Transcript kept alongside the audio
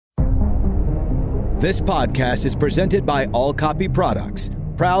This podcast is presented by All Copy Products,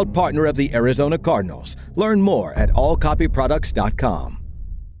 proud partner of the Arizona Cardinals. Learn more at allcopyproducts.com.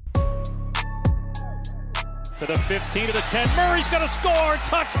 To the 15, to the 10. Murray's going to score.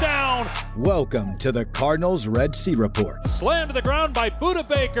 Touchdown. Welcome to the Cardinals Red Sea Report. Slammed to the ground by Budda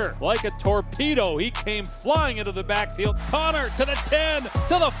Baker. Like a torpedo, he came flying into the backfield. Connor to the 10,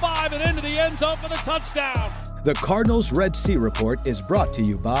 to the 5, and into the end zone for the touchdown. The Cardinals Red Sea Report is brought to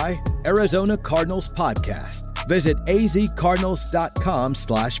you by Arizona Cardinals Podcast. Visit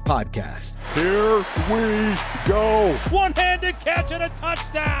azcardinals.com/podcast. Here we go. One-handed catch and a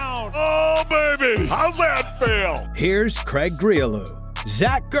touchdown. Oh, baby. How's that feel? Here's Craig Grialou,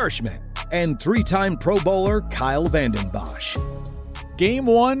 Zach Gershman, and three-time Pro Bowler Kyle Vanden Bosch. Game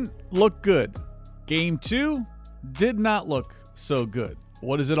 1 looked good. Game 2 did not look so good.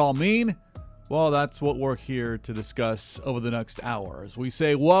 What does it all mean? Well, that's what we're here to discuss over the next hour. As we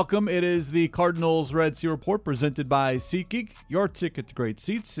say welcome, it is the Cardinals Red Sea Report presented by SeatGeek, your ticket to great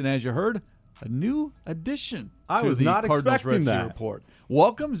seats. And as you heard, a new addition to the Cardinals Red Sea Report.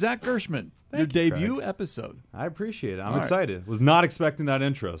 Welcome, Zach Gershman, your debut Craig. Episode. I appreciate it. I'm excited. Was not expecting that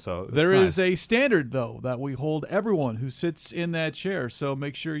intro. So there is a standard, though, that we hold everyone who sits in that chair. So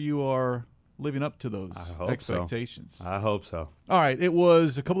make sure you are living up to those expectations. I hope so. All right. It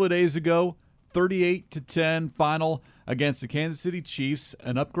was a couple of days ago. 38-10 final against the Kansas City Chiefs,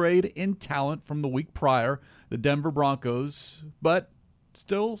 an upgrade in talent from the week prior, the Denver Broncos, but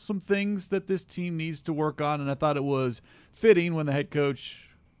still some things that this team needs to work on, and I thought it was fitting when the head coach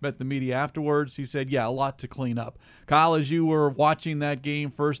met the media afterwards. He said, yeah, a lot to clean up. Kyle, as you were watching that game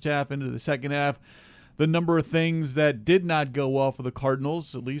first half into the second half, the number of things that did not go well for the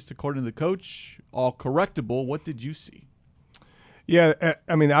Cardinals, at least according to the coach, all correctable. What did you see? Yeah,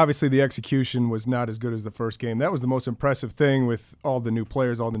 I mean, obviously the execution was not as good as the first game. That was the most impressive thing with all the new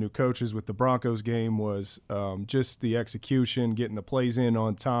players, all the new coaches with the Broncos game was just the execution, getting the plays in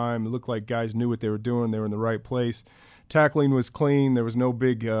on time. It looked like guys knew what they were doing. They were in the right place. Tackling was clean. There was no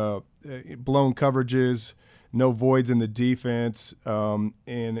big blown coverages, no voids in the defense.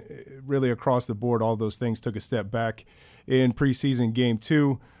 And really across the board, all those things took a step back in preseason game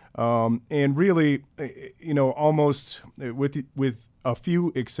 2. And really, almost with a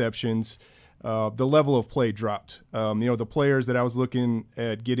few exceptions, the level of play dropped. The players that I was looking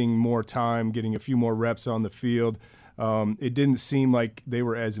at getting more time, getting a few more reps on the field, it didn't seem like they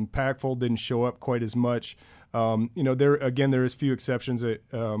were as impactful, didn't show up quite as much. There is few exceptions,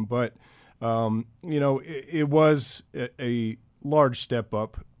 but it was a large step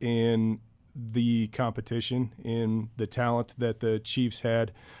up in the competition, in the talent that the Chiefs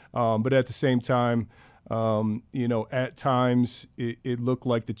had. But at the same time, at times it looked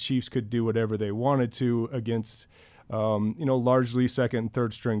like the Chiefs could do whatever they wanted to against, largely second and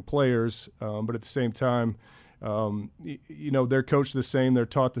third string players. But at the same time, they're coached the same, they're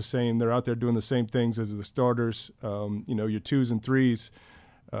taught the same, they're out there doing the same things as the starters. Your 2s and 3s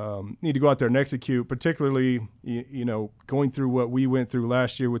need to go out there and execute, particularly, going through what we went through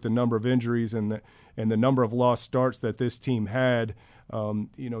last year with the number of injuries and the number of lost starts that this team had.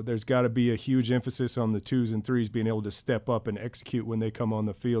 There's got to be a huge emphasis on the 2s and 3s being able to step up and execute when they come on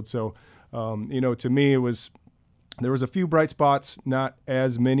the field. So, to me, there was a few bright spots, not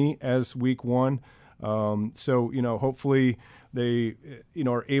as many as week 1. Hopefully they,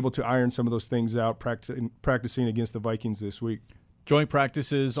 are able to iron some of those things out, practicing against the Vikings this week. Joint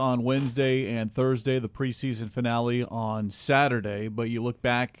practices on Wednesday and Thursday, the preseason finale on Saturday, but you look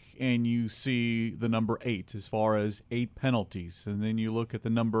back and you see the number 8 as far as 8 penalties, and then you look at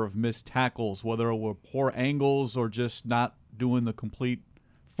the number of missed tackles, whether it were poor angles or just not doing the complete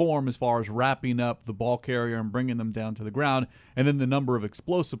form as far as wrapping up the ball carrier and bringing them down to the ground, and then the number of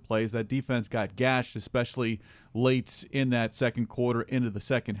explosive plays. That defense got gashed, especially late in that second quarter into the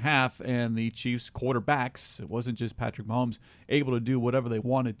second half, and the Chiefs quarterbacks, it wasn't just Patrick Mahomes, able to do whatever they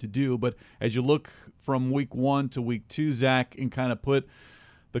wanted to do. But as you look from week 1 to week 2, Zach, and kind of put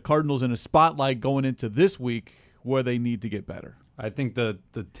the Cardinals in a spotlight going into this week where they need to get better. I think the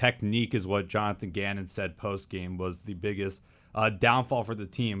technique is what Jonathan Gannon said post-game was the biggest downfall for the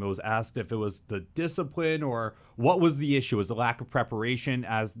team. It was asked if it was the discipline or what was the issue. It was the lack of preparation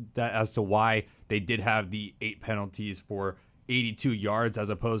as to why they did have the 8 penalties for 82 yards as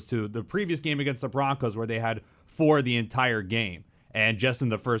opposed to the previous game against the Broncos where they had 4 the entire game. And just in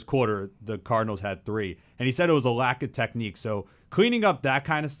the first quarter, the Cardinals had 3. And he said it was a lack of technique. So cleaning up that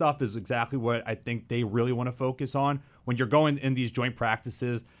kind of stuff is exactly what I think they really want to focus on. When you're going in these joint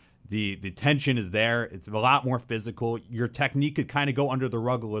practices, the tension is there. It's a lot more physical. Your technique could kind of go under the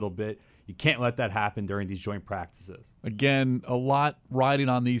rug a little bit. You can't let that happen during these joint practices. Again, a lot riding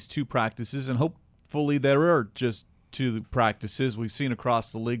on these 2 practices, and hopefully there are just 2 practices. We've seen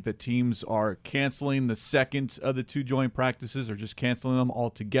across the league that teams are canceling the second of the 2 joint practices or just canceling them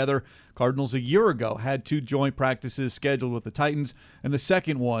altogether. Cardinals a year ago had 2 joint practices scheduled with the Titans, and the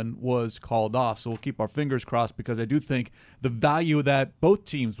second one was called off. So we'll keep our fingers crossed, because I do think the value that both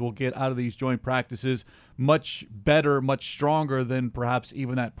teams will get out of these joint practices much better, much stronger than perhaps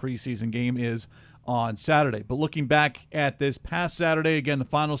even that preseason game is on Saturday. But looking back at this past Saturday, again, the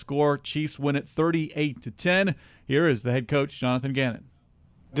final score, Chiefs win it 38-10. Here is the head coach, Jonathan Gannon.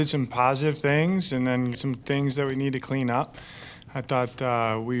 Did some positive things and then some things that we need to clean up. I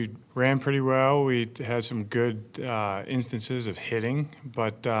thought we ran pretty well. We had some good instances of hitting,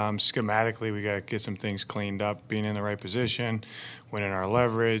 but schematically we got to get some things cleaned up, being in the right position, winning our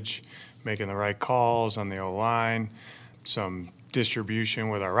leverage, making the right calls on the O-line, some distribution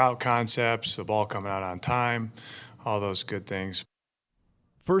with our route concepts, the ball coming out on time, all those good things.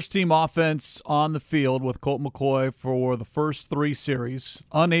 First team offense on the field with Colt McCoy for the first 3 series,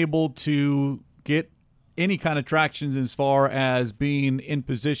 unable to get any kind of traction as far as being in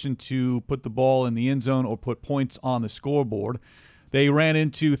position to put the ball in the end zone or put points on the scoreboard. They ran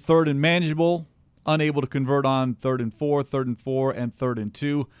into 3rd and manageable, unable to convert on 3rd and 4, 3rd and 4, and 3rd and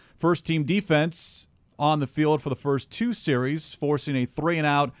 2. First team defense on the field for the first 2 series, forcing a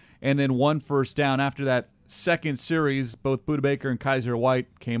 3-and-out and then 1 first down. After that second series, both Budda Baker and Kaiser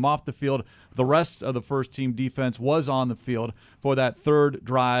White came off the field. The rest of the first-team defense was on the field for that 3rd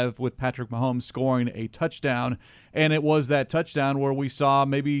drive with Patrick Mahomes scoring a touchdown. And it was that touchdown where we saw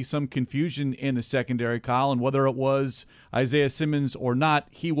maybe some confusion in the secondary, Kyle, and whether it was Isaiah Simmons or not,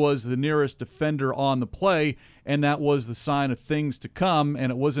 he was the nearest defender on the play, and that was the sign of things to come.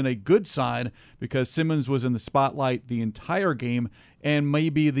 And it wasn't a good sign, because Simmons was in the spotlight the entire game and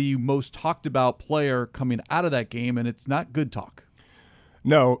maybe the most talked about player coming out of that game, and it's not good talk.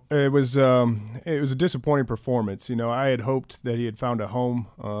 No, it was a disappointing performance. You know, I had hoped that he had found a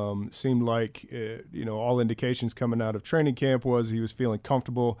home. Seemed like, all indications coming out of training camp was he was feeling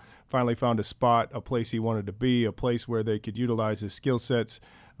comfortable, finally found a spot, a place he wanted to be, a place where they could utilize his skill sets.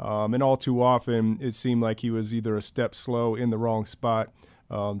 And all too often, it seemed like he was either a step slow in the wrong spot,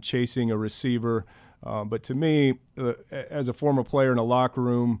 chasing a receiver. But to me, as a former player in a locker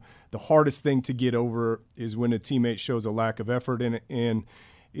room, the hardest thing to get over is when a teammate shows a lack of effort in it. And,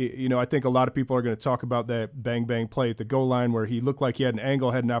 I think a lot of people are going to talk about that bang-bang play at the goal line where he looked like he had an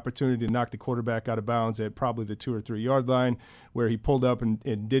angle, had an opportunity to knock the quarterback out of bounds at probably the 2 or 3 yard line, where he pulled up and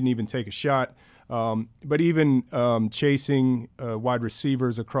didn't even take a shot. But even chasing wide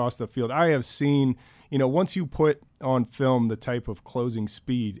receivers across the field, I have seen – once you put on film the type of closing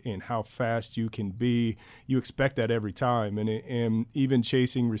speed and how fast you can be, you expect that every time. And even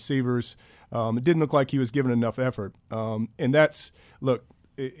chasing receivers, it didn't look like he was given enough effort. And that's, look,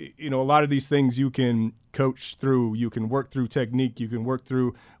 a lot of these things you can coach through. You can work through technique. You can work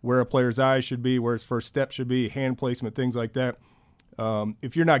through where a player's eyes should be, where his first step should be, hand placement, things like that.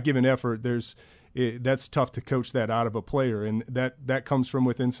 If you're not giving effort, that's tough to coach that out of a player, and that comes from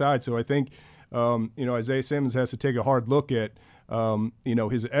within inside. So I think Isaiah Simmons has to take a hard look at,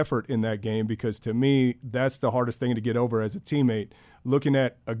 his effort in that game, because to me, that's the hardest thing to get over as a teammate. Looking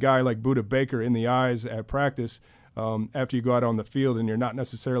at a guy like Budda Baker in the eyes at practice after you go out on the field and you're not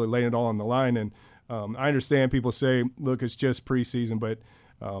necessarily laying it all on the line. And I understand people say, look, it's just preseason, but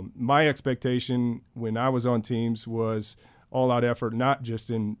my expectation when I was on teams was all-out effort, not just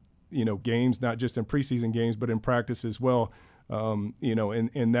in games, not just in preseason games, but in practice as well. And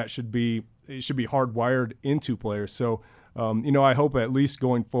that should be hardwired into players. So, I hope at least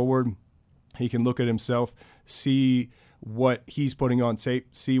going forward, he can look at himself, see what he's putting on tape,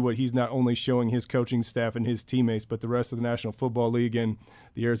 see what he's not only showing his coaching staff and his teammates, but the rest of the National Football League and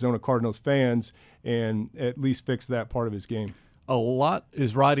the Arizona Cardinals fans, and at least fix that part of his game. A lot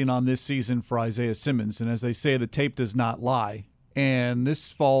is riding on this season for Isaiah Simmons, and as they say, the tape does not lie. And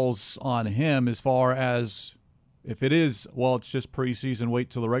this falls on him as far as if it is, well, it's just preseason,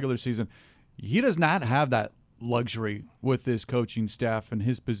 wait till the regular season. He does not have that luxury with his coaching staff and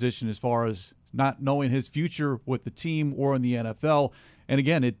his position as far as not knowing his future with the team or in the NFL. And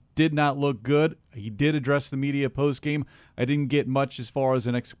again, it did not look good. He did address the media post-game. I didn't get much as far as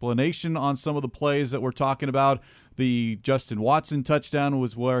an explanation on some of the plays that we're talking about. The Justin Watson touchdown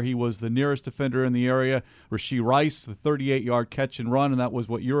was where he was the nearest defender in the area. Rashee Rice, the 38-yard catch and run, and that was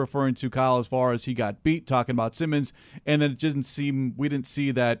what you're referring to, Kyle, as far as he got beat, talking about Simmons. And then we didn't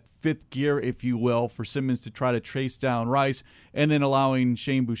see that fifth gear, if you will, for Simmons to try to chase down Rice, and then allowing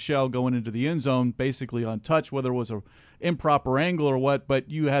Shane Buechele going into the end zone basically untouched, whether it was an improper angle or what, but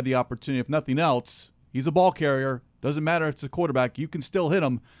you had the opportunity, if nothing else, he's a ball carrier. Doesn't matter if it's a quarterback. You can still hit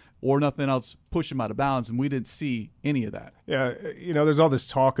him. or nothing else, push him out of bounds, and we didn't see any of that. Yeah, there's all this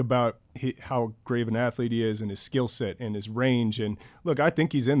talk about how great of an athlete he is and his skill set and his range. And, look, I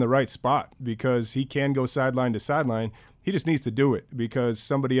think he's in the right spot because he can go sideline to sideline. He just needs to do it because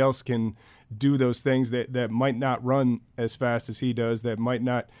somebody else can do those things that might not run as fast as he does, that might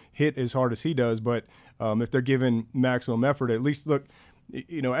not hit as hard as he does. But if they're given maximum effort, at least, look,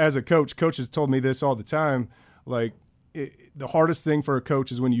 as a coach, coaches told me this all the time, like, the hardest thing for a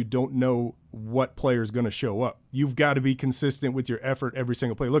coach is when you don't know what player is going to show up. You've got to be consistent with your effort every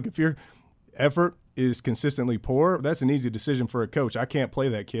single play. Look, if your effort is consistently poor, that's an easy decision for a coach. I can't play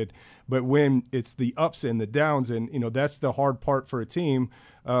that kid. But when it's the ups and the downs, and that's the hard part for a team,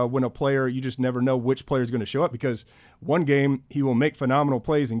 when a player, you just never know which player is going to show up, because one game he will make phenomenal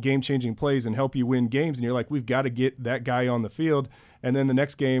plays and game-changing plays and help you win games, and you're like, we've got to get that guy on the field. And then the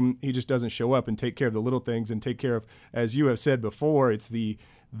next game, he just doesn't show up and take care of the little things and take care of, as you have said before, it's the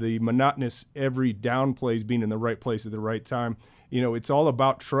monotonous every down plays being in the right place at the right time. It's all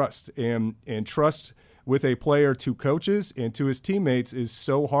about trust, and trust with a player to coaches and to his teammates is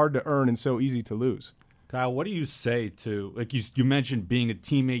so hard to earn and so easy to lose. Kyle, what do you say to, like you mentioned being a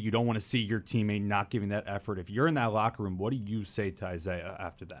teammate, you don't want to see your teammate not giving that effort. If you're in that locker room, what do you say to Isaiah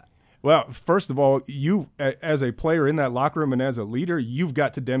after that? Well, first of all, you as a player in that locker room and as a leader, you've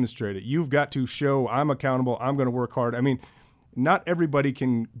got to demonstrate it. You've got to show I'm accountable, I'm going to work hard. I mean, not everybody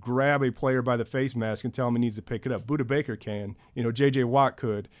can grab a player by the face mask and tell him he needs to pick it up. Budda Baker can. J.J. Watt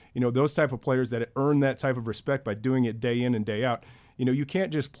could. Those type of players that earn that type of respect by doing it day in and day out. You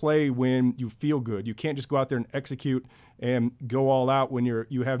can't just play when you feel good. You can't just go out there and execute and go all out when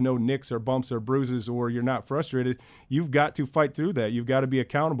you have no nicks or bumps or bruises or you're not frustrated. You've got to fight through that. You've got to be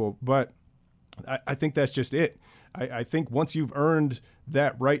accountable. But I think that's just it. I think once you've earned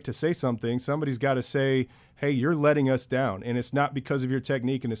that right to say something, somebody's got to say, hey, you're letting us down. And it's not because of your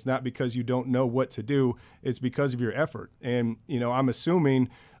technique and it's not because you don't know what to do. It's because of your effort. And, I'm assuming,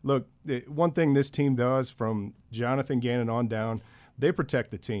 look, one thing this team does from Jonathan Gannon on down, they protect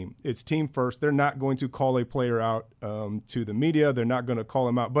the team. It's team first. They're not going to call a player out to the media. They're not going to call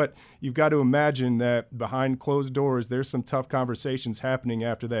him out. But you've got to imagine that behind closed doors, there's some tough conversations happening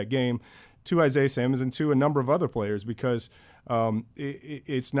after that game to Isaiah Simmons and to a number of other players because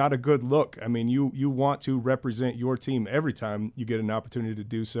it's not a good look. I mean, you want to represent your team every time you get an opportunity to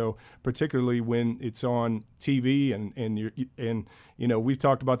do so, particularly when it's on TV and we've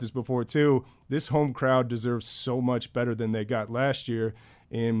talked about this before too. This home crowd deserves so much better than they got last year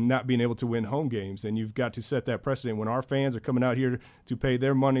in not being able to win home games. And you've got to set that precedent. When our fans are coming out here to pay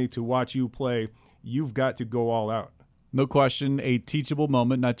their money to watch you play, you've got to go all out. No question, a teachable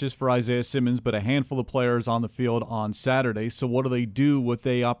moment, not just for Isaiah Simmons, but a handful of players on the field on Saturday. So what do they do with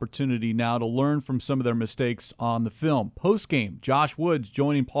the opportunity now to learn from some of their mistakes on the film? Post-game, Josh Woods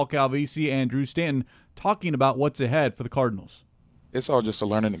joining Paul Calvisi and Drew Stanton talking about what's ahead for the Cardinals. It's all just a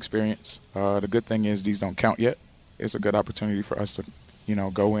learning experience. The good thing is these don't count yet. It's a good opportunity for us to,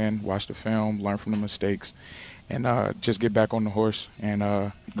 go in, watch the film, learn from the mistakes, and just get back on the horse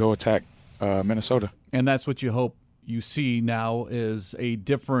and go attack Minnesota. And that's what you hope you see now is a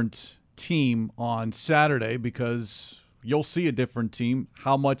different team on Saturday, because you'll see a different team.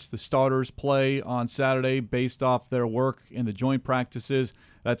 How much the starters play on Saturday based off their work in the joint practices,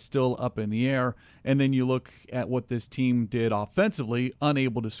 that's still up in the air. And then you look at what this team did offensively,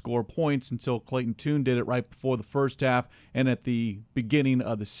 unable to score points until Clayton Tune did it right before the first half. And at the beginning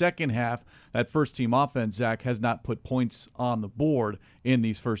of the second half, that first-team offense, Zach, has not put points on the board in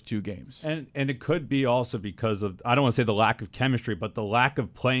these first two games. And it could be also because of, I don't want to say the lack of chemistry, but the lack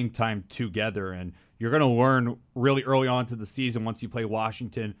of playing time together. And you're going to learn really early on to the season, once you play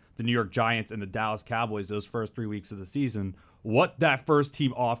Washington, the New York Giants, and the Dallas Cowboys those first 3 weeks of the season, what that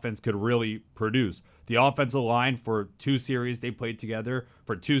first-team offense could really produce. The offensive line for 2 series they played together.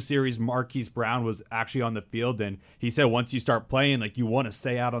 For 2 series, Marquise Brown was actually on the field, and he said once you start playing, like, you want to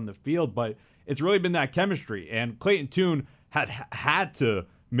stay out on the field. But it's really been that chemistry. And Clayton Tune had to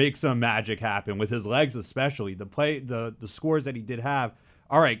make some magic happen with his legs, especially. The scores that he did have,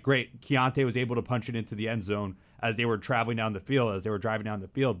 all right, great. Keontae was able to punch it into the end zone as they were traveling down the field, as they were driving down the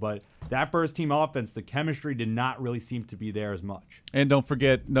field. But that first-team offense, the chemistry did not really seem to be there as much. And don't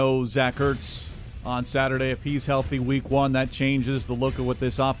forget, no Zach Ertz on Saturday. If he's healthy week 1, that changes the look of what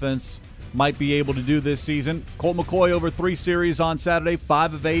this offense might be able to do this season. Colt McCoy over 3 series on Saturday,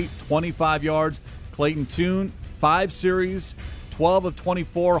 5 of 8, 25 yards. Clayton Tune, 5 series, 12 of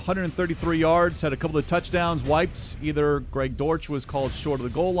 24, 133 yards, had a couple of touchdowns, wipes. Either Greg Dortch was called short of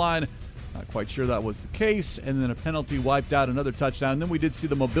the goal line, Not quite sure that was the case. And then a penalty wiped out another touchdown. And then we did see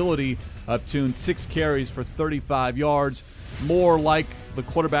the mobility of Tune, 6 carries for 35 yards. More like the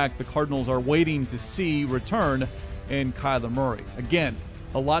quarterback the Cardinals are waiting to see return in Kyler Murray. Again,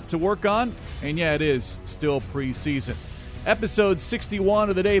 a lot to work on. And yeah, it is still preseason. Episode 61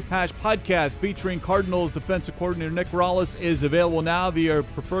 of the Dave Pasch podcast featuring Cardinals defensive coordinator Nick Rallis is available now via your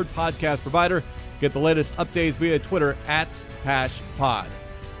preferred podcast provider. Get the latest updates via Twitter @PaschPod.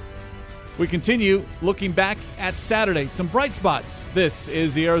 We continue looking back at Saturday. Some bright spots. This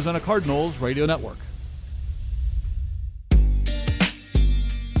is the Arizona Cardinals Radio Network.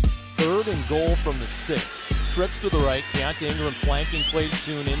 3rd and goal from the 6. Trips to the right. Keontae Ingram flanking play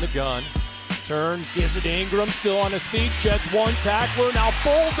Tune in the gun. Turn, gives it to Ingram, still on his feet, sheds one tackler, now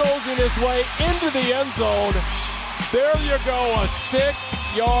bulldozing his way into the end zone. There you go, a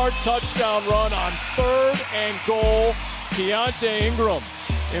 6-yard touchdown run on 3rd and goal. Keontae Ingram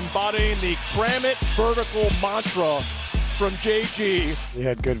embodying the cram it vertical mantra from JG. He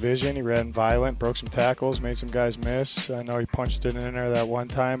had good vision, he ran violent, broke some tackles, made some guys miss. I know he punched it in there that one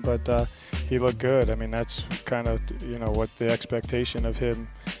time, but he looked good. I mean, that's kind of, what the expectation of him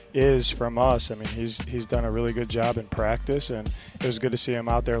is from us. I mean, he's done a really good job in practice, and it was good to see him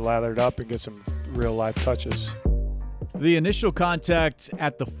out there lathered up and get some real live touches. The initial contact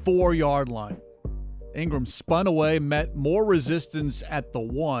at the 4-yard line. Ingram spun away, met more resistance at the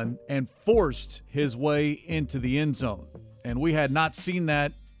 1, and forced his way into the end zone. And we had not seen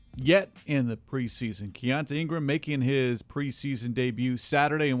that yet in the preseason. Keontae Ingram making his preseason debut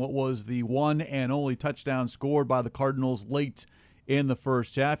Saturday in what was the one and only touchdown scored by the Cardinals late in the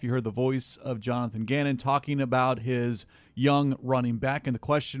first half. You heard the voice of Jonathan Gannon talking about his young running back. And the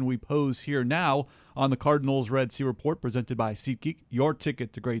question we pose here now on the Cardinals Red Sea Report, presented by SeatGeek, your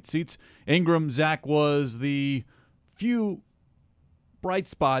ticket to great seats. Ingram, Zach, was the few bright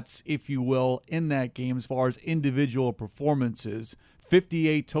spots, if you will, in that game as far as individual performances.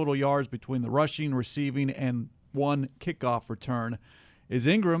 58 total yards between the rushing, receiving, and 1 kickoff return. Is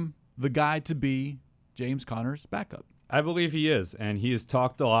Ingram the guy to be James Conner's backup? I believe he is, and he has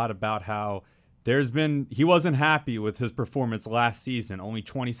talked a lot about how he wasn't happy with his performance last season. Only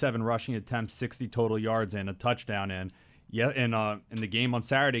 27 rushing attempts, 60 total yards, and a touchdown. And in the game on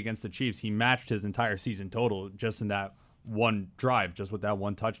Saturday against the Chiefs, he matched his entire season total just in that one drive, just with that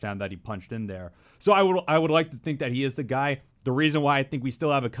one touchdown that he punched in there. So I would like to think that he is the guy. The reason why I think we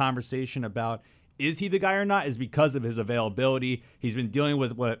still have a conversation about is he the guy or not is because of his availability. He's been dealing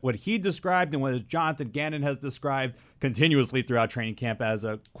with what he described and what Jonathan Gannon has described continuously throughout training camp as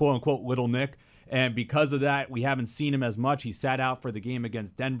a quote-unquote little Nick. And because of that, we haven't seen him as much. He sat out for the game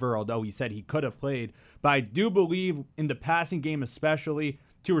against Denver, although he said he could have played. But I do believe in the passing game especially,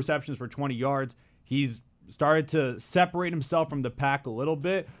 2 receptions for 20 yards, he's started to separate himself from the pack a little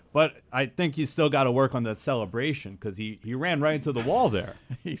bit, but I think he's still got to work on that celebration because he ran right into the wall there.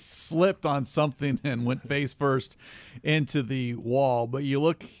 He slipped on something and went face first into the wall. But you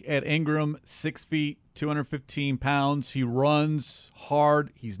look at Ingram, 6 feet, 215 pounds. He runs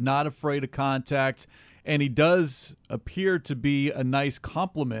hard. He's not afraid of contact, and he does appear to be a nice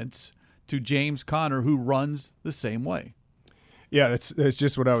complement to James Conner, who runs the same way. Yeah, that's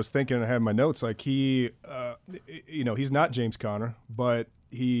just what I was thinking. I had my notes. Like he's not James Conner, but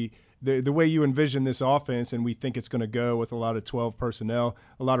the way you envision this offense, and we think it's going to go with a lot of 12 personnel,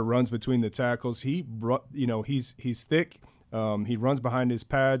 a lot of runs between the tackles. He's thick. He runs behind his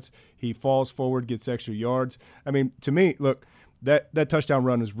pads. He falls forward, gets extra yards. I mean, to me, look, that touchdown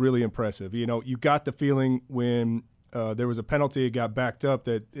run was really impressive. You got the feeling when there was a penalty, it got backed up,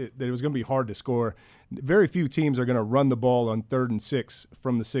 that it was going to be hard to score. Very few teams are going to run the ball on 3rd and 6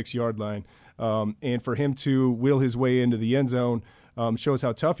 from the 6-yard line. And for him to wheel his way into the end zone shows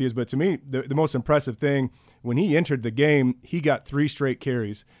how tough he is. But to me, the most impressive thing, when he entered the game, he got 3 straight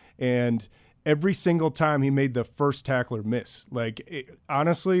carries. And every single time he made the first tackler miss.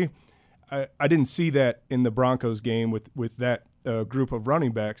 Honestly, I didn't see that in the Broncos game with that group of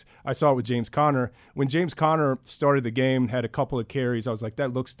running backs. I saw it with James Conner. When James Conner started the game, had a couple of carries, I was like,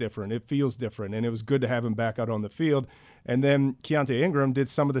 that looks different. It feels different. And it was good to have him back out on the field. And then Keontae Ingram did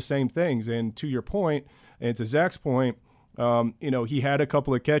some of the same things. And to your point, and to Zach's point, he had a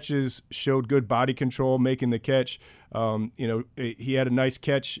couple of catches, showed good body control, making the catch. He had a nice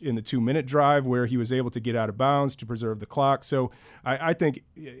catch in the 2-minute drive where he was able to get out of bounds to preserve the clock. So I think,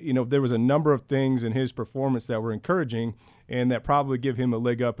 there was a number of things in his performance that were encouraging and that probably give him a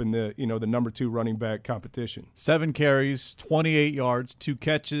leg up in the number 2 running back competition. 7 carries, 28 yards, 2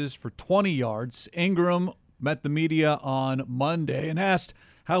 catches for 20 yards. Ingram met the media on Monday and asked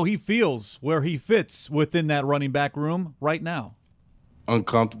how he feels, where he fits within that running back room right now.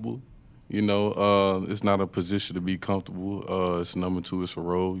 Uncomfortable. You know, it's not a position to be comfortable. It's number 2. It's a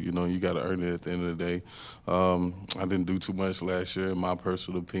role. You know, you got to earn it at the end of the day. I didn't do too much last year, in my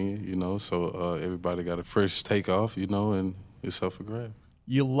personal opinion. You know, so everybody got a fresh takeoff. You know, and it's up for grabs.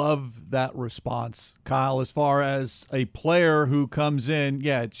 You love that response, Kyle, as far as a player who comes in,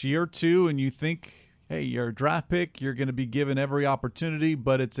 yeah, it's year 2, and you think, hey, you're a draft pick, you're going to be given every opportunity,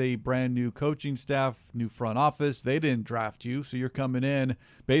 but it's a brand new coaching staff, new front office. They didn't draft you, so you're coming in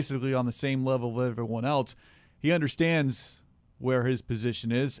basically on the same level with everyone else. He understands where his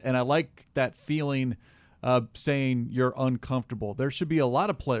position is, and I like that feeling of saying you're uncomfortable. There should be a lot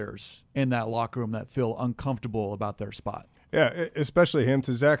of players in that locker room that feel uncomfortable about their spot. Yeah, especially him.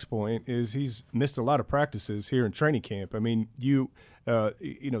 To Zach's point, is he's missed a lot of practices here in training camp. I mean, you know,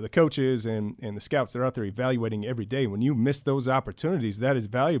 the coaches and the scouts that are out there evaluating every day. When you miss those opportunities, that is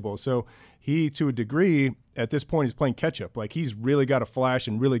valuable. So he, to a degree, at this point, is playing catch up. Like, he's really got to flash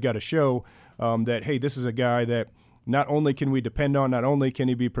and really got to show that, hey, this is a guy that not only can we depend on, not only can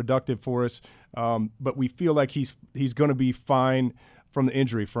he be productive for us, but we feel like he's going to be fine from the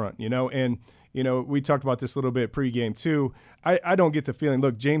injury front. You know, and you know, we talked about this a little bit pregame too. I don't get the feeling,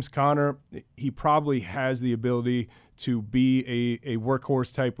 look, James Conner, he probably has the ability to be a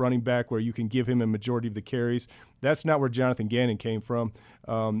workhorse type running back where you can give him a majority of the carries. That's not where Jonathan Gannon came from.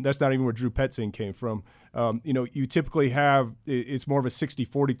 That's not even where Drew Petzing came from. You know, you typically have, it's more of a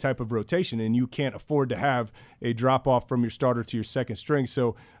 60-40 type of rotation, and you can't afford to have a drop-off from your starter to your second string.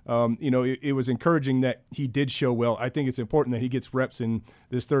 So, you know, it was encouraging that he did show well. I think it's important that he gets reps in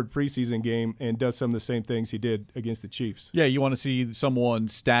this third preseason game and does some of the same things he did against the Chiefs. Yeah, you want to see someone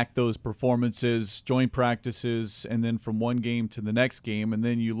stack those performances, joint practices, and then from one game to the next game, and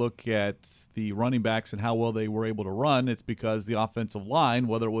then you look at the running backs and how well they were able to run. It's because the offensive line,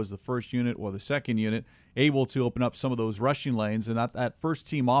 whether it was the first unit or the second unit, able to open up some of those rushing lanes. And that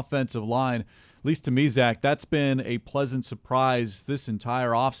first-team offensive line, at least to me, Zach, that's been a pleasant surprise this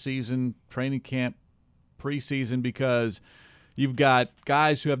entire offseason, training camp, preseason, because you've got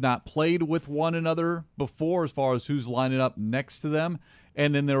guys who have not played with one another before as far as who's lining up next to them.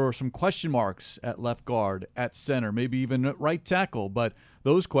 And then there were some question marks at left guard, at center, maybe even at right tackle. But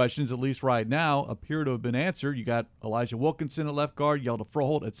those questions, at least right now, appear to have been answered. You got Elijah Wilkinson at left guard, Yelda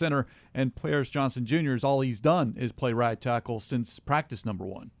Froholt at center, and Paris Johnson Jr. is all he's done is play right tackle since practice number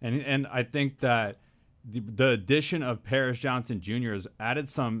 1. And I think that the addition of Paris Johnson Jr. has added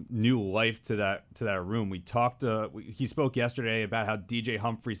some new life to that room. He spoke yesterday about how DJ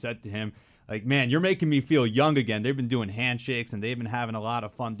Humphrey said to him, like, man, you're making me feel young again. They've been doing handshakes, and they've been having a lot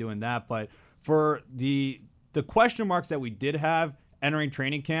of fun doing that. But for the question marks that we did have entering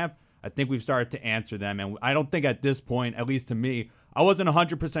training camp, I think we've started to answer them. And I don't think at this point, at least to me, I wasn't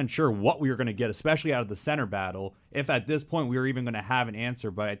 100% sure what we were going to get, especially out of the center battle, if at this point we were even going to have an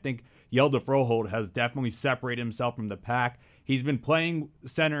answer. But I think Yelda Froholt has definitely separated himself from the pack. He's been playing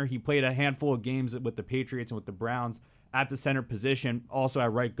center. He played a handful of games with the Patriots and with the Browns at the center position, also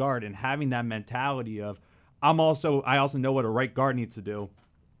at right guard, and having that mentality of I also know what a right guard needs to do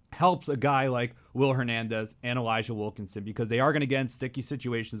helps a guy like Will Hernandez and Elijah Wilkinson, because they are going to get in sticky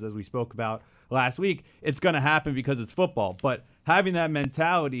situations, as we spoke about last week. It's going to happen because it's football, but having that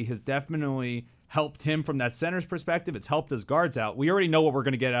mentality has definitely helped him from that center's perspective. It's helped his guards out. We already know what we're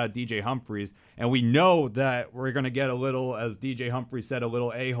going to get out of DJ Humphries, and we know that we're going to get a little, as DJ Humphries said, a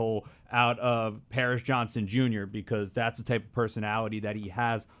little a-hole out of Paris Johnson Jr., because that's the type of personality that he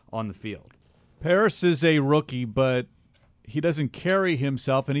has on the field. Paris is a rookie, but he doesn't carry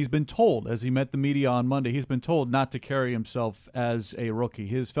himself, and he's been told, as he met the media on Monday, he's been told not to carry himself as a rookie.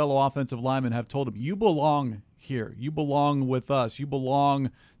 His fellow offensive linemen have told him, you belong here. You belong with us. You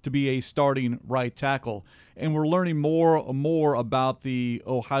belong to be a starting right tackle. And we're learning more and more about the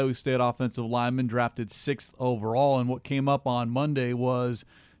Ohio State offensive lineman drafted 6th overall. And what came up on Monday was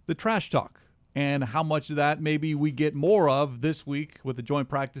the trash talk and how much of that maybe we get more of this week with the joint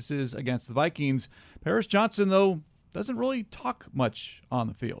practices against the Vikings. Paris Johnson, though, doesn't really talk much on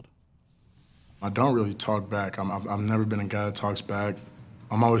the field. I don't really talk back. I've never been a guy that talks back.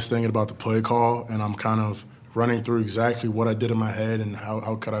 I'm always thinking about the play call, and I'm kind of running through exactly what I did in my head and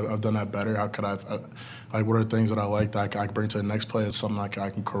how could I have done that better? How could I have, like, what are things that I like that I can bring to the next play? It's something I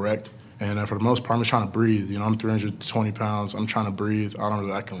can correct. And for the most part, I'm just trying to breathe. You know, I'm 320 pounds. I'm trying to breathe.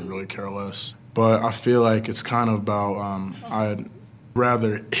 I can really care less. But I feel like it's kind of about I'd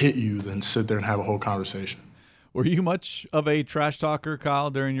rather hit you than sit there and have a whole conversation. Were you much of a trash talker, Kyle,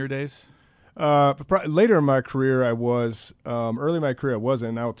 during your days? Later in my career, I was. Early in my career, I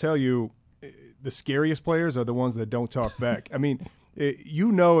wasn't. And I'll tell you, the scariest players are the ones that don't talk back. I mean,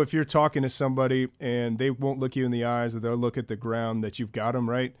 you know, if you're talking to somebody and they won't look you in the eyes or they'll look at the ground, that you've got them,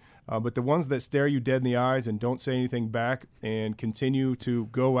 right? But the ones that stare you dead in the eyes and don't say anything back and continue to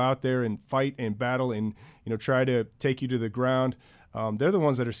go out there and fight and battle and try to take you to the ground, they're the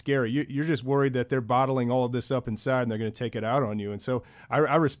ones that are scary. You're just worried that they're bottling all of this up inside and they're going to take it out on you. And so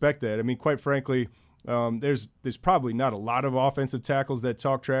I respect that. I mean, quite frankly, there's probably not a lot of offensive tackles that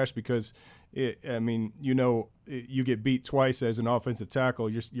talk trash because you get beat twice as an offensive tackle,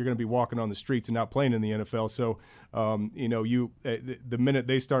 you're going to be walking on the streets and not playing in the NFL. So, the minute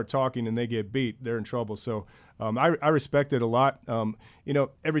they start talking and they get beat, they're in trouble. So, I respect it a lot.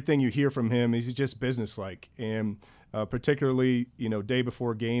 Everything you hear from him is just businesslike, and particularly day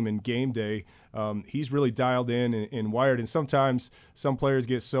before game and game day, he's really dialed in and wired. And sometimes some players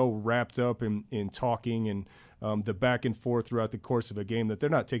get so wrapped up in talking and the back and forth throughout the course of a game that they're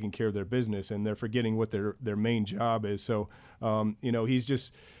not taking care of their business and they're forgetting what their main job is. So,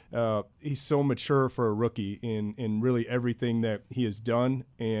 he's so mature for a rookie in really everything that he has done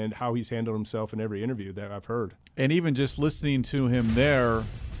and how he's handled himself in every interview that I've heard. And even just listening to him there,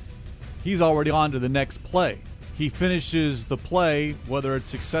 he's already on to the next play. He finishes the play, whether it's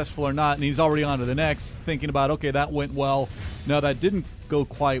successful or not, and he's already on to the next, thinking about, okay, that went well. No, that didn't go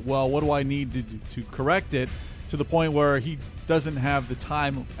quite well. What do I need to correct it? To the point where he doesn't have the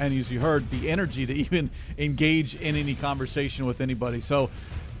time, and as you heard, the energy to even engage in any conversation with anybody. So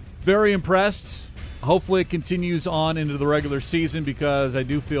very impressed. Hopefully it continues on into the regular season because I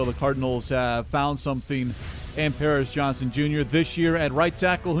do feel the Cardinals have found something in Paris Johnson Jr. this year at right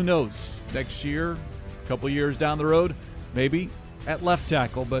tackle. Who knows? Next year, a couple years down the road, maybe at left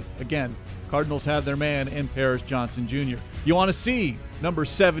tackle. But again, Cardinals have their man in Paris Johnson Jr. You want to see number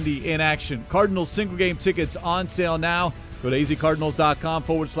 70 in action. Cardinals single game tickets on sale now. Go to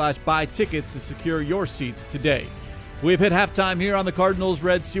azcardinals.com/buy tickets to secure your seats today. We've hit halftime here on the Cardinals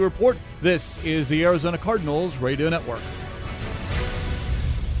Red Sea Report. This is the Arizona Cardinals Radio Network.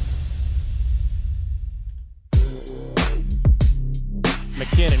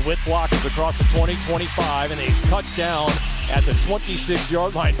 McKinnon with blockers across the 20-25, and he's cut down at the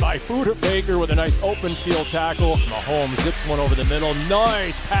 26-yard line by Buda Baker with a nice open field tackle. Mahomes zips one over the middle.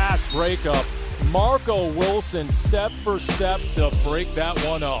 Nice pass breakup. Marco Wilson step for step to break that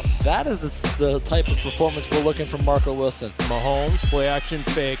one up. That is the type of performance we're looking from Marco Wilson. Mahomes, play action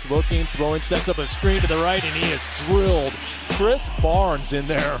fake, looking, throwing, sets up a screen to the right, and he is drilled. Chris Barnes in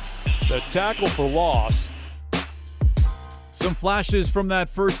there. The tackle for loss. Some flashes from that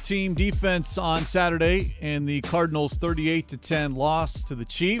first team defense on Saturday in the Cardinals' 38-10 loss to the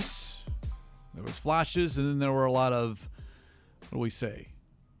Chiefs. There was flashes, and then there were a lot of, what do we say?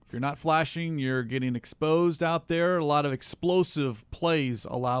 If you're not flashing, you're getting exposed out there. A lot of explosive plays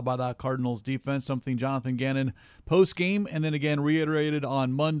allowed by that Cardinals defense, something Jonathan Gannon post-game and then again reiterated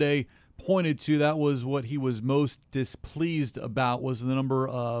on Monday, pointed to. That was what he was most displeased about, was the number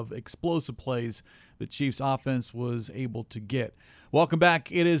of explosive plays the Chiefs offense was able to get. Welcome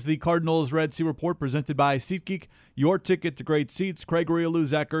back. It is the Cardinals Red Sea Report presented by SeatGeek. Your ticket to great seats. Craig Riolu,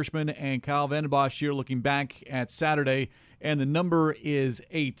 Zach Gershman, and Kyle Vandenbosch here looking back at Saturday. And the number is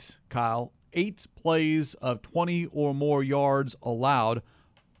 8, Kyle. 8 plays of 20 or more yards allowed.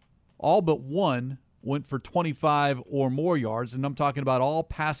 All but one went for 25 or more yards, and I'm talking about all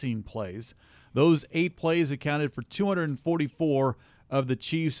passing plays. Those 8 plays accounted for 244 of the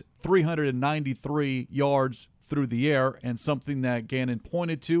Chiefs' 393 yards through the air, and something that Gannon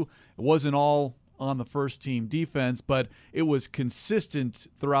pointed to. It wasn't all on the first-team defense, but it was consistent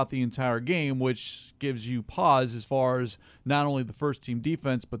throughout the entire game, which gives you pause as far as not only the first-team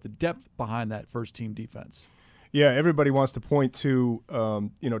defense, but the depth behind that first-team defense. Yeah, everybody wants to point to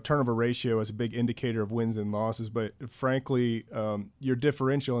turnover ratio as a big indicator of wins and losses, but frankly, your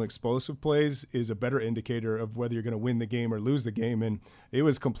differential in explosive plays is a better indicator of whether you're going to win the game or lose the game. And it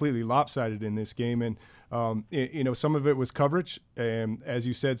was completely lopsided in this game. And some of it was coverage, and as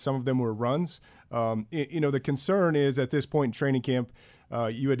you said, some of them were runs. The concern is at this point in training camp.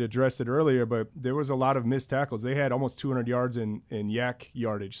 You had addressed it earlier, but there was a lot of missed tackles. They had almost 200 yards in yak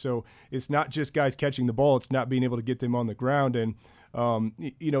yardage. So it's not just guys catching the ball. It's not being able to get them on the ground. And,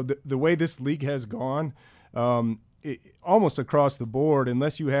 the way this league has gone, almost across the board,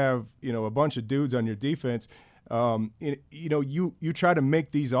 unless you have, a bunch of dudes on your defense, you try to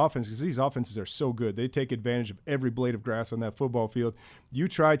make these offenses, because these offenses are so good. They take advantage of every blade of grass on that football field. You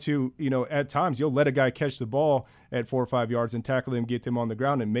try to, at times you'll let a guy catch the ball at 4 or 5 yards and tackle them, get them on the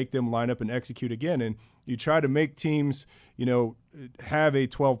ground, and make them line up and execute again. And you try to make teams, have a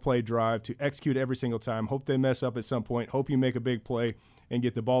 12-play drive to execute every single time. Hope they mess up at some point. Hope you make a big play and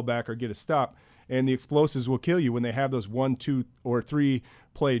get the ball back or get a stop. and the explosives will kill you when they have those 1, 2, or 3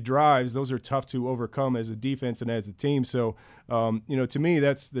 play drives. Those are tough to overcome as a defense and as a team. So, to me,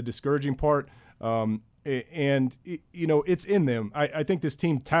 that's the discouraging part. It's in them. I think this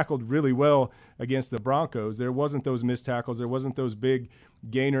team tackled really well against the Broncos. There wasn't those missed tackles. There wasn't those big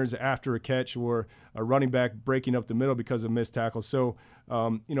gainers after a catch or a running back breaking up the middle because of missed tackles. So,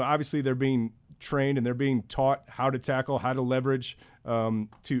 obviously they're being trained and they're being taught how to tackle, how to leverage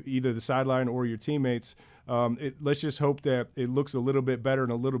to either the sideline or your teammates. Let's just hope that it looks a little bit better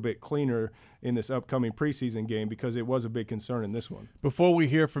and a little bit cleaner in this upcoming preseason game, because it was a big concern in this one. Before we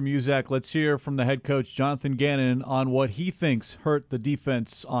hear from you, Zach, let's hear from the head coach, Jonathan Gannon, on what he thinks hurt the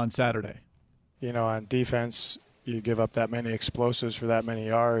defense on Saturday. On defense, you give up that many explosives for that many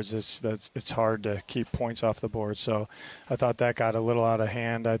yards. It's hard to keep points off the board. So I thought that got a little out of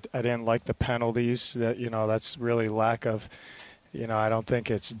hand. I didn't like the penalties. That's really lack of. I don't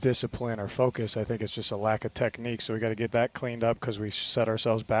think it's discipline or focus. I think it's just a lack of technique. So we got to get that cleaned up because we set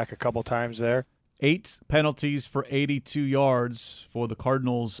ourselves back a couple times there. 8 penalties for 82 yards for the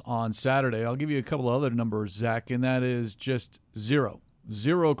Cardinals on Saturday. I'll give you a couple of other numbers, Zach, and that is just 0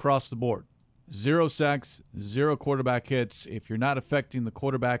 across the board. 0 sacks, 0 quarterback hits. If you're not affecting the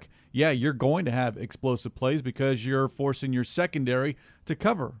quarterback, you're going to have explosive plays because you're forcing your secondary to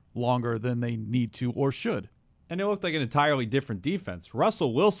cover longer than they need to or should. And it looked like an entirely different defense.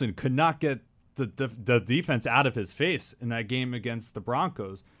 Russell Wilson could not get the defense out of his face in that game against the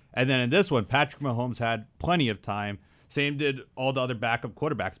Broncos. And then in this one, Patrick Mahomes had plenty of time. Same did all the other backup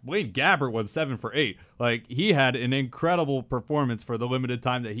quarterbacks. Blaine Gabbert went 7 for 8. He had an incredible performance for the limited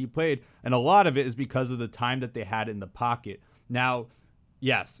time that he played. And a lot of it is because of the time that they had in the pocket. Now,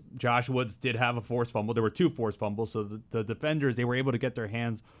 yes, Josh Woods did have a forced fumble. There were 2 forced fumbles, so the defenders, they were able to get their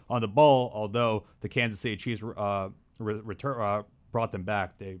hands on the ball, although the Kansas City Chiefs brought them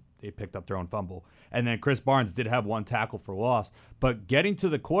back. They picked up their own fumble. And then Chris Barnes did have 1 tackle for loss. But getting to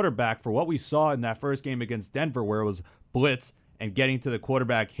the quarterback, for what we saw in that first game against Denver, where it was blitz and getting to the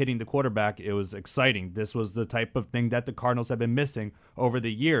quarterback, hitting the quarterback, it was exciting. This was the type of thing that the Cardinals have been missing over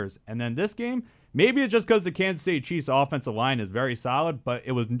the years. And then this game, maybe it's just because the Kansas City Chiefs offensive line is very solid, but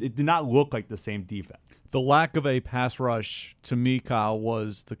it did not look like the same defense. The lack of a pass rush, to me, Kyle,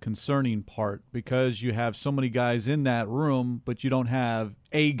 was the concerning part, because you have so many guys in that room, but you don't have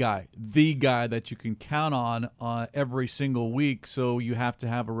a guy, the guy that you can count on every single week. So you have to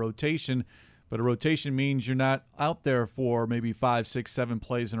have a rotation. But a rotation means you're not out there for maybe 5, 6, 7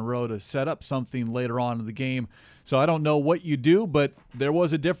 plays in a row to set up something later on in the game. So I don't know what you do, but there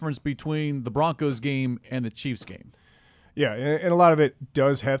was a difference between the Broncos game and the Chiefs game. Yeah, and a lot of it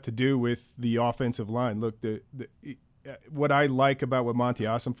does have to do with the offensive line. Look, what I like about what Monty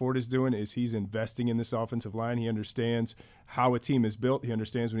Ossenford is doing is he's investing in this offensive line. He understands how a team is built. He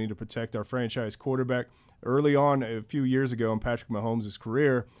understands we need to protect our franchise quarterback. Early on, a few years ago in Patrick Mahomes'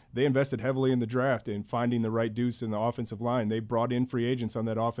 career, they invested heavily in the draft and finding the right dudes in the offensive line. They brought in free agents on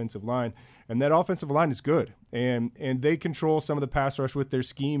that offensive line, and that offensive line is good. And they control some of the pass rush with their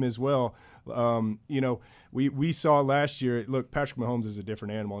scheme as well. We saw last year, look, Patrick Mahomes is a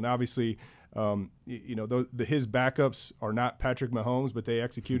different animal. And obviously, his backups are not Patrick Mahomes, but they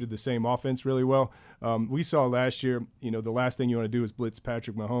executed the same offense really well. We saw last year, the last thing you want to do is blitz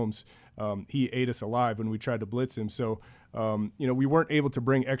Patrick Mahomes. He ate us alive when we tried to blitz him. So, we weren't able to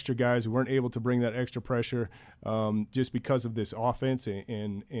bring extra guys. We weren't able to bring that extra pressure just because of this offense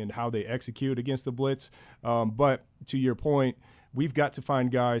and how they execute against the blitz. But to your point, we've got to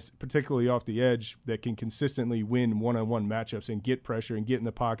find guys, particularly off the edge, that can consistently win one-on-one matchups and get pressure and get in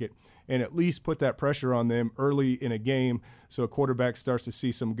the pocket and at least put that pressure on them early in a game so a quarterback starts to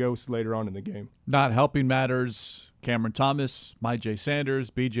see some ghosts later on in the game. Not helping matters. Cameron Thomas, Myjai Sanders,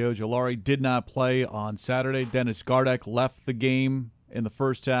 B.J. Ojulari did not play on Saturday. Dennis Gardeck left the game in the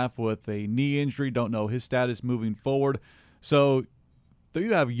first half with a knee injury. Don't know his status moving forward. So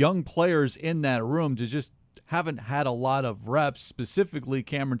you have young players in that room to just haven't had a lot of reps, specifically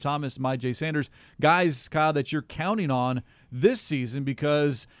Cameron Thomas, Myjai Sanders, guys, Kyle, that you're counting on this season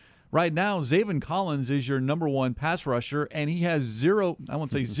because right now Zaven Collins is your number 1 pass rusher, and he has zero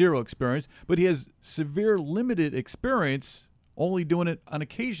experience, but he has severe limited experience, only doing it on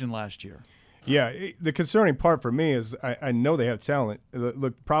occasion last year. Yeah, the concerning part for me is I know they have talent.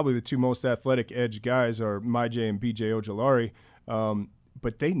 Look, probably the 2 most athletic edge guys are Myjai and B.J. Ojulari.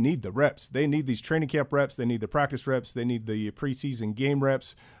 But they need the reps. They need these training camp reps. They need the practice reps. They need the preseason game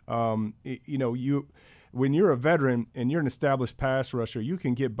reps. when you're a veteran and you're an established pass rusher, you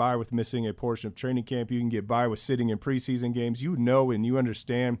can get by with missing a portion of training camp. You can get by with sitting in preseason games. You know and you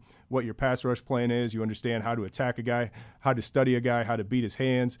understand what your pass rush plan is. You understand how to attack a guy, how to study a guy, how to beat his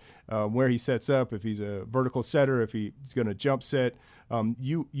hands, where he sets up, if he's a vertical setter, if he's going to jump set.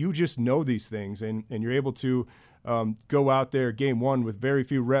 You just know these things, and you're able to go out there game one with very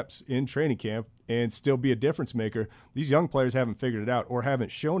few reps in training camp and still be a difference maker. These young players haven't figured it out or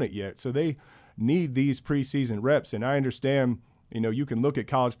haven't shown it yet, so they need these preseason reps. And I understand, you can look at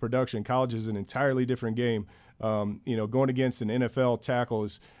college production. College is an entirely different game. Going against an NFL tackle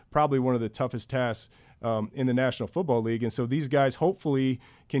is probably one of the toughest tasks in the National Football League. And so these guys hopefully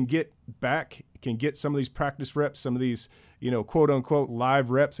can get some of these practice reps, some of these, quote unquote live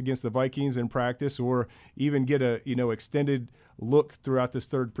reps against the Vikings in practice, or even get a, extended look throughout this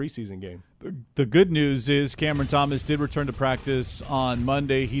third preseason game. The good news is Cameron Thomas did return to practice on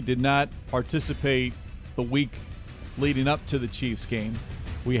Monday. He did not participate the week leading up to the Chiefs game.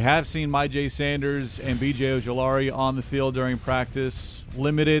 We have seen Myjai Sanders and B.J. Ojulari on the field during practice,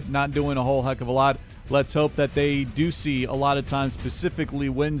 limited, not doing a whole heck of a lot. Let's hope that they do see a lot of time, specifically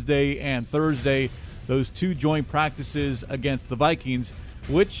Wednesday and Thursday, those two joint practices against the Vikings,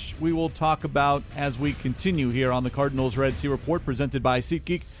 which we will talk about as we continue here on the Cardinals Red Sea Report, presented by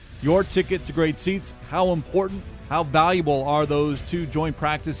SeatGeek. Your ticket to great seats. How important, how valuable are those two joint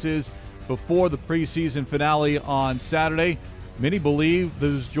practices before the preseason finale on Saturday? Many believe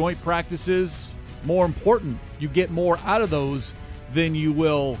those joint practices more important. You get more out of those than you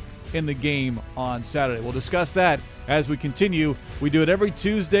will in the game on Saturday. We'll discuss that as we continue. We do it every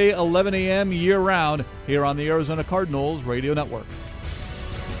Tuesday, 11 a.m. year-round here on the Arizona Cardinals Radio Network.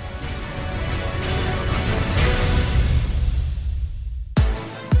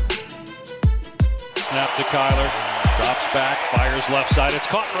 Snap to Kyler. Drops back, fires left side. It's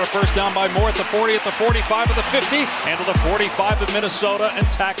caught for a first down by Moore at the 40, at the 45, at the 50, and to the 45 of Minnesota, and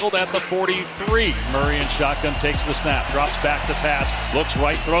tackled at the 43. Murray in shotgun takes the snap, drops back to pass, looks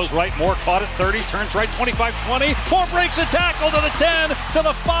right, throws right. Moore caught at 30, turns right, 25-20. Moore breaks a tackle to the 10, to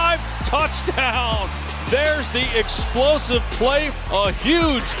the 5, touchdown. There's the explosive play, a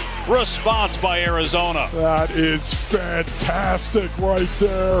huge response by Arizona. That is fantastic right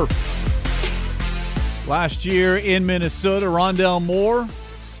there. Last year in Minnesota, Rondale Moore,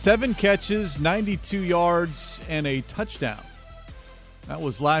 7 catches, 92 yards, and a touchdown. That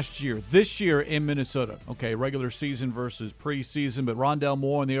was last year. This year in Minnesota, okay, regular season versus preseason, but Rondale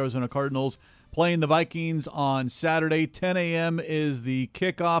Moore and the Arizona Cardinals playing the Vikings on Saturday. 10 a.m. is the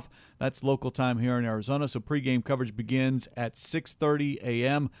kickoff. That's local time here in Arizona, so pregame coverage begins at 6:30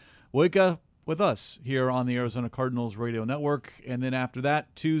 a.m. Wake up with us here on the Arizona Cardinals Radio Network, and then after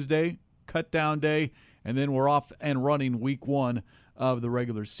that, Tuesday, cut down day, and then we're off and running week 1 of the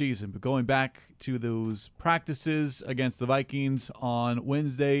regular season. But going back to those practices against the Vikings on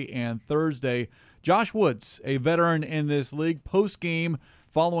Wednesday and Thursday, Josh Woods, a veteran in this league, post-game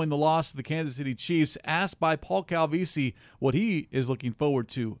following the loss to the Kansas City Chiefs, asked by Paul Calvisi what he is looking forward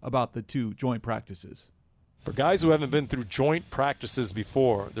to about the two joint practices. For guys who haven't been through joint practices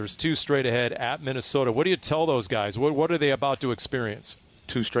before, there's 2 straight ahead at Minnesota. What do you tell those guys? What are they about to experience?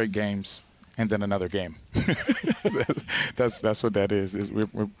 2 straight games and then another game. that's what that is.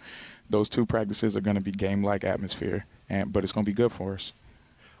 Those 2 practices are going to be game-like atmosphere, but it's going to be good for us.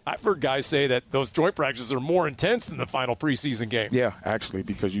 I've heard guys say that those joint practices are more intense than the final preseason game. Yeah, actually,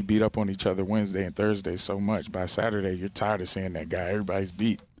 because you beat up on each other Wednesday and Thursday so much. By Saturday, you're tired of seeing that guy. Everybody's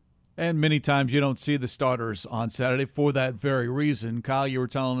beat. And many times you don't see the starters on Saturday for that very reason. Kyle, you were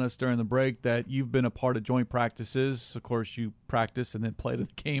telling us during the break that you've been a part of joint practices. Of course, you practice and then play the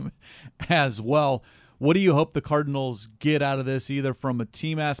game as well. What do you hope the Cardinals get out of this, either from a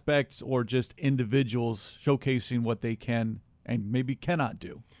team aspect or just individuals showcasing what they can and maybe cannot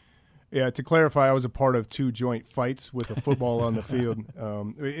do? Yeah, to clarify, I was a part of 2 joint fights with a football on the field.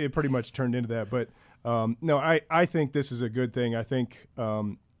 It pretty much turned into that. But, no, I think this is a good thing. I think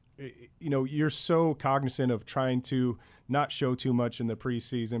you're so cognizant of trying to not show too much in the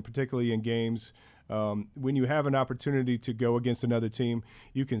preseason, particularly in games. When you have an opportunity to go against another team,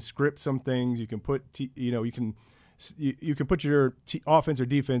 you can script some things. You can put, you can put your offense or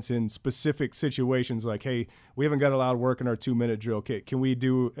defense in specific situations like, hey, we haven't got a lot of work in our 2-minute drill. Okay, can we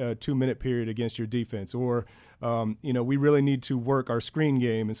do a 2-minute period against your defense? Or, we really need to work our screen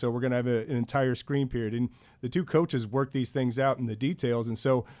game, and so we're going to have an entire screen period. And the 2 coaches work these things out in the details. And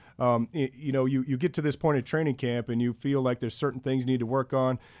so, you get to this point at training camp and you feel like there's certain things you need to work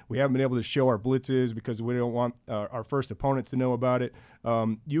on. We haven't been able to show our blitzes because we don't want our first opponent to know about it.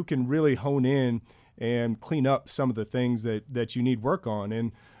 You can really hone in and clean up some of the things that you need work on.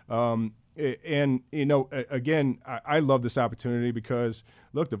 And, And, again, I love this opportunity because,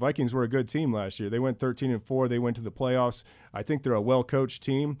 look, the Vikings were a good team last year. They went 13-4. They went to the playoffs. I think they're a well-coached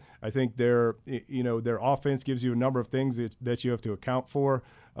team. I think their offense gives you a number of things that you have to account for.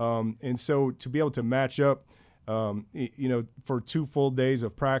 And so to be able to match up, for 2 full days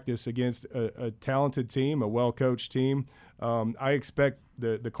of practice against a talented team, a well-coached team, I expect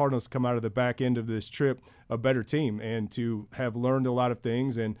the Cardinals to come out of the back end of this trip a better team and to have learned a lot of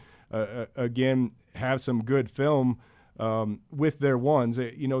things and, again, have some good film with their ones.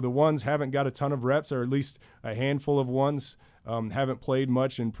 The ones haven't got a ton of reps, or at least a handful of ones haven't played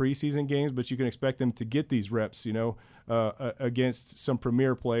much in preseason games, but you can expect them to get these reps, against some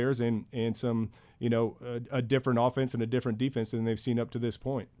premier players and some, a different offense and a different defense than they've seen up to this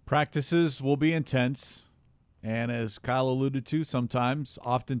point. Practices will be intense. And as Kyle alluded to,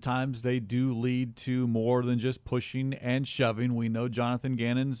 oftentimes they do lead to more than just pushing and shoving. We know Jonathan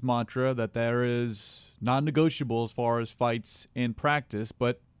Gannon's mantra that there is non-negotiable as far as fights in practice,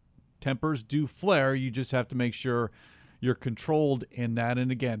 but tempers do flare. You just have to make sure you're controlled in that.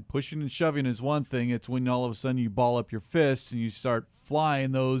 And again, pushing and shoving is one thing. It's when all of a sudden you ball up your fists and you start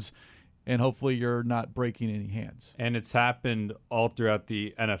flying those, and hopefully you're not breaking any hands. And it's happened all throughout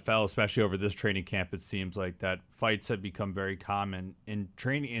the NFL, especially over this training camp. It seems like that fights have become very common in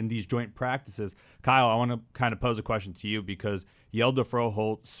training in these joint practices. Kyle, I want to kind of pose a question to you because Yelda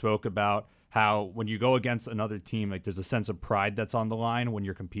Froholt spoke about how when you go against another team, like there's a sense of pride that's on the line when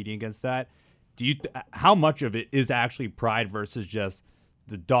you're competing against that. How much of it is actually pride versus just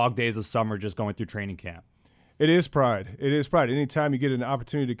the dog days of summer just going through training camp? It is pride. It is pride. Anytime you get an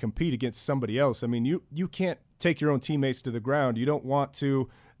opportunity to compete against somebody else, I mean, you can't take your own teammates to the ground. You don't want to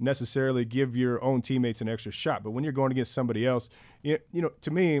necessarily give your own teammates an extra shot. But when you're going against somebody else,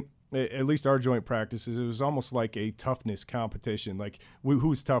 to me, at least our joint practices, it was almost like a toughness competition. Like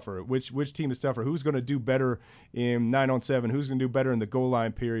who's tougher? Which team is tougher? Who's going to do better in 9-on-7? Who's going to do better in the goal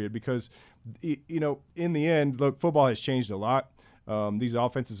line period? Because, in the end, look, football has changed a lot. These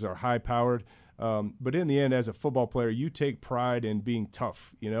offenses are high-powered. But in the end, as a football player, you take pride in being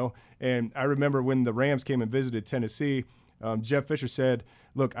tough, And I remember when the Rams came and visited Tennessee, Jeff Fisher said,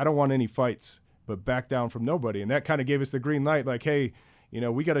 look, I don't want any fights, but back down from nobody. And that kind of gave us the green light, like, hey,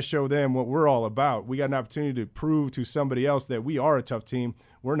 we got to show them what we're all about. We got an opportunity to prove to somebody else that we are a tough team.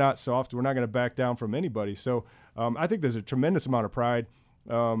 We're not soft. We're not going to back down from anybody. So I think there's a tremendous amount of pride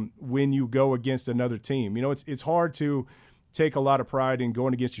when you go against another team. It's hard to take a lot of pride in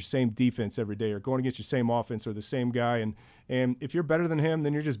going against your same defense every day or going against your same offense or the same guy. And if you're better than him,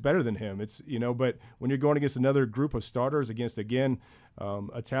 then you're just better than him. But when you're going against another group of starters against, again,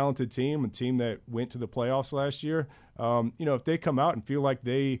 a talented team, a team that went to the playoffs last year, if they come out and feel like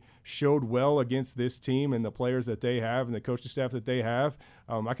they showed well against this team and the players that they have and the coaching staff that they have,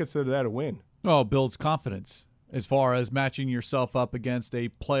 I consider that a win. Well, it builds confidence. As far as matching yourself up against a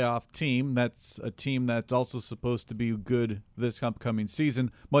playoff team, that's a team that's also supposed to be good this upcoming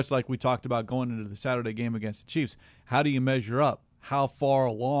season, much like we talked about going into the Saturday game against the Chiefs. How do you measure up? How far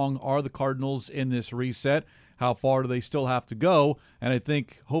along are the Cardinals in this reset? How far do they still have to go? And I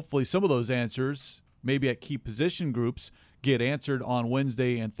think hopefully some of those answers, maybe at key position groups, get answered on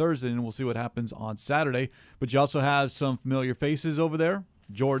Wednesday and Thursday, and we'll see what happens on Saturday. But you also have some familiar faces over there,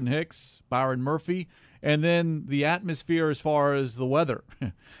 Jordan Hicks, Byron Murphy, and then the atmosphere as far as the weather.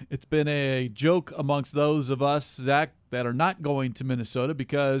 It's been a joke amongst those of us, Zach, that are not going to Minnesota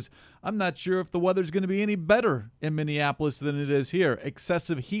because I'm not sure if the weather's going to be any better in Minneapolis than it is here.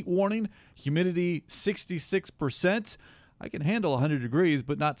 Excessive heat warning, humidity 66%. I can handle 100 degrees,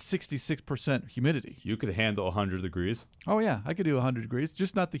 but not 66% humidity. You could handle 100 degrees. Oh, yeah, I could do 100 degrees,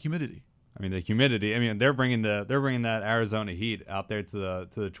 just not the humidity. I mean, the humidity. I mean, they're bringing that Arizona heat out there to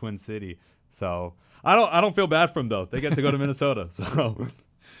the Twin City. So I don't feel bad for them though. They get to go to Minnesota. So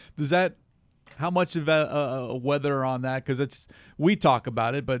does that? How much of a weather on that? Because we talk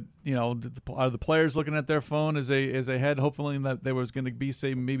about it, but are the players looking at their phone as they head, hopefully that there was going to be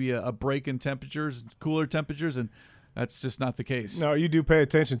maybe a break in temperatures, cooler temperatures, and that's just not the case. No, you do pay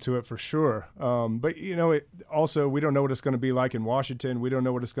attention to it for sure. But, also we don't know what it's going to be like in Washington. We don't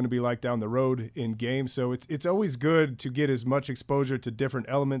know what it's going to be like down the road in games. So it's always good to get as much exposure to different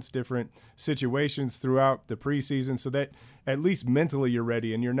elements, different situations throughout the preseason so that at least mentally you're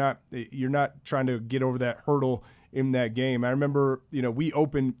ready and you're not trying to get over that hurdle in that game. I remember, we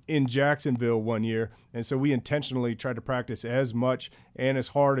opened in Jacksonville one year, and so we intentionally tried to practice as much and as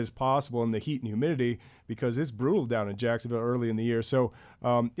hard as possible in the heat and humidity because it's brutal down in Jacksonville early in the year. So,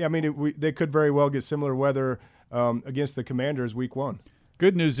 they could very well get similar weather against the Commanders week 1.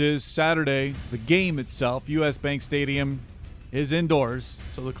 Good news is Saturday, the game itself, U.S. Bank Stadium, is indoors,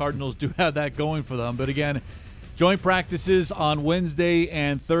 so the Cardinals do have that going for them. But again, joint practices on Wednesday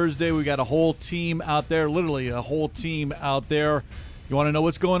and Thursday. We got a whole team out there, literally a whole team out there. You want to know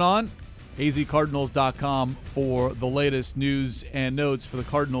what's going on? azcardinals.com for the latest news and notes for the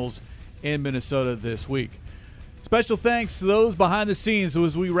Cardinals in Minnesota this week. Special thanks to those behind the scenes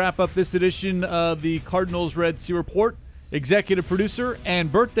as we wrap up this edition of the Cardinals Red Sea Report. Executive producer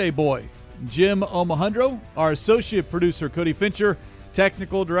and birthday boy, Jim Omohundro. Our associate producer, Cody Fincher.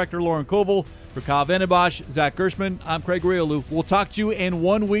 Technical director, Lauren Koval. For Kyle Vandenbosch, Zach Gershman, I'm Craig Riolu. We'll talk to you in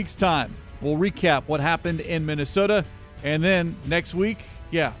 1 week's time. We'll recap what happened in Minnesota. And then next week,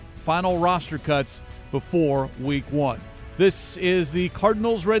 final roster cuts before week 1. This is the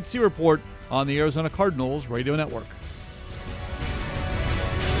Cardinals Red Sea Report on the Arizona Cardinals Radio Network.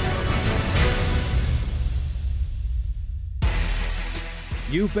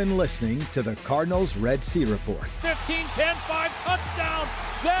 You've been listening to the Cardinals Red Sea Report. 15-10, 5 touchdown.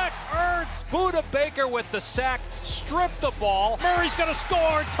 Zach Ertz. Buda Baker with the sack. Stripped the ball. Murray's going to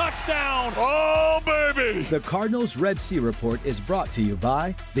score. Touchdown. Oh, baby. The Cardinals Red Sea Report is brought to you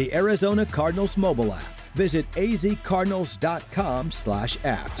by the Arizona Cardinals mobile app. Visit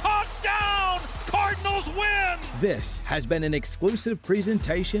azcardinals.com/app. Touchdown. Cardinals win. This has been an exclusive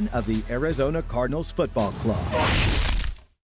presentation of the Arizona Cardinals Football Club.